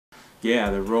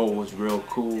Yeah, the role was real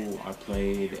cool. I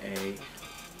played a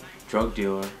drug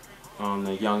dealer on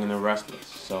The Young and the Restless.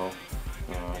 So,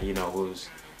 it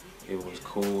was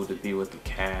cool to be with the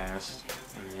cast,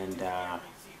 and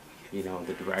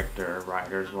the director,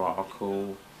 writers were all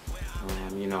cool.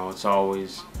 It's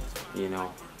always, you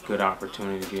know, good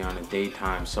opportunity to be on a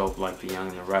daytime soap like The Young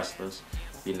and the Restless,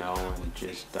 and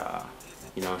just,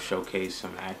 showcase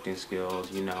some acting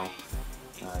skills.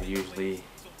 Usually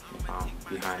if I'm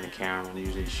behind the camera, I'm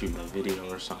usually shooting a video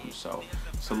or something, so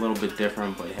it's a little bit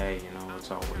different, but hey,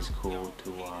 it's always cool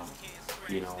to,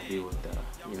 be with the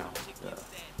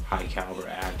high caliber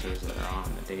actors that are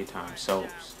on the daytime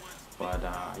soaps. But,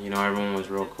 everyone was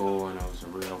real cool, and it was a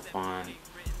real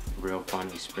fun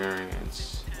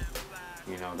experience,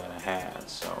 that I had.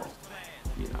 So,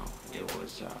 you know, it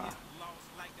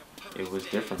was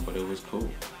different, but it was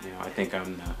cool. I think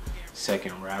I'm the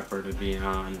second rapper to be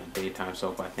on a daytime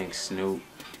soap. I think Snoop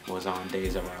was on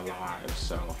Days of Our Lives.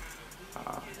 So,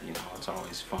 it's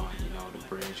always fun, to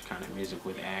bridge kind of music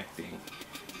with acting,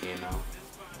 you know.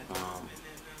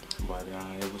 But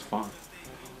it was fun.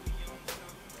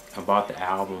 About the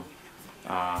album,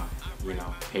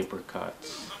 Paper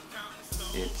Cuts.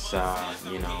 It's, a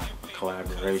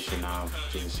collaboration of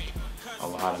just a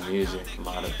lot of music, a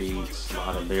lot of beats, a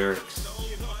lot of lyrics.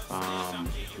 I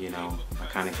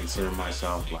kind of consider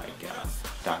myself like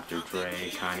Dr. Dre,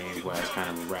 Kanye West, kind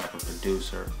of a rapper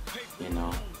producer,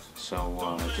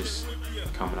 So just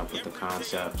coming up with the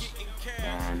concepts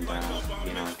and,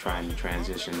 trying to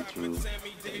transition through,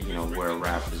 where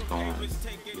rap is going,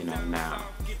 now.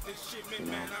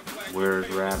 Where's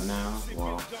rap now?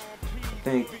 Well, I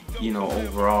think,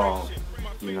 overall,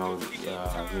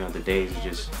 the days of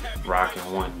just rocking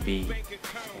one beat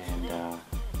and,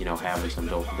 having some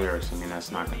dope lyrics,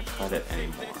 that's not going to cut it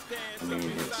anymore.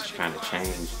 It's kind of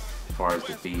changed as far as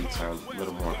the beats are a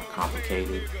little more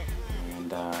complicated.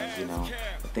 And, I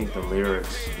think the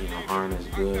lyrics, aren't as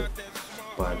good,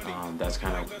 but that's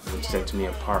kind of what sets me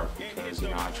apart because,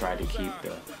 I try to keep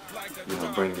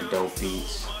bring the dope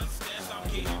beats.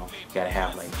 Gotta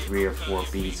have like 3 or 4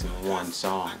 beats in one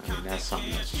song. That's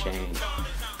something that's changed.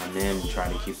 And then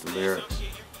try to keep the lyrics,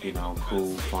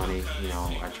 cool, funny.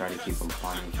 I try to keep them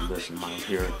funny if you listen to my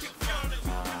lyrics.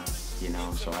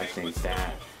 So I think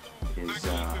that is,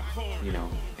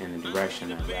 in the direction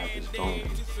that rap is going.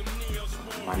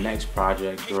 My next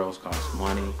project, Girls Cost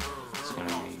Money, it's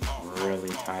gonna be really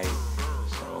tight.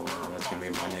 So that's gonna be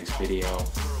my next video.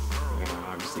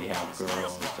 Obviously have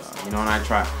girls, and I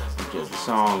try, the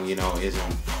song,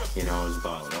 isn't, it's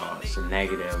about, it's a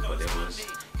negative, but it was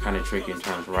kind of tricky in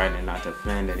terms of writing it, not to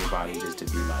offend anybody, just to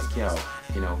be like, yo,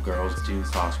 girls do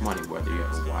cost money, whether you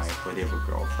have a wife, whether you have a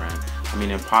girlfriend.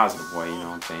 In a positive way, what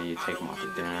I'm saying, you take them out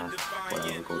to dinner,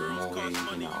 whatever, go to a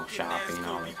movie, shopping,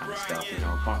 all that kind of stuff, it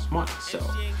costs money. So,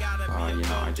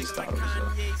 I just thought it was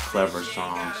a clever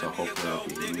song, so hopefully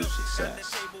it'll be a huge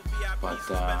success. But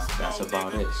that's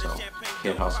about it. So,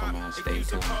 Kid Hustle, man, stay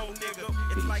tuned.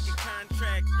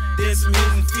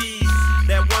 Peace.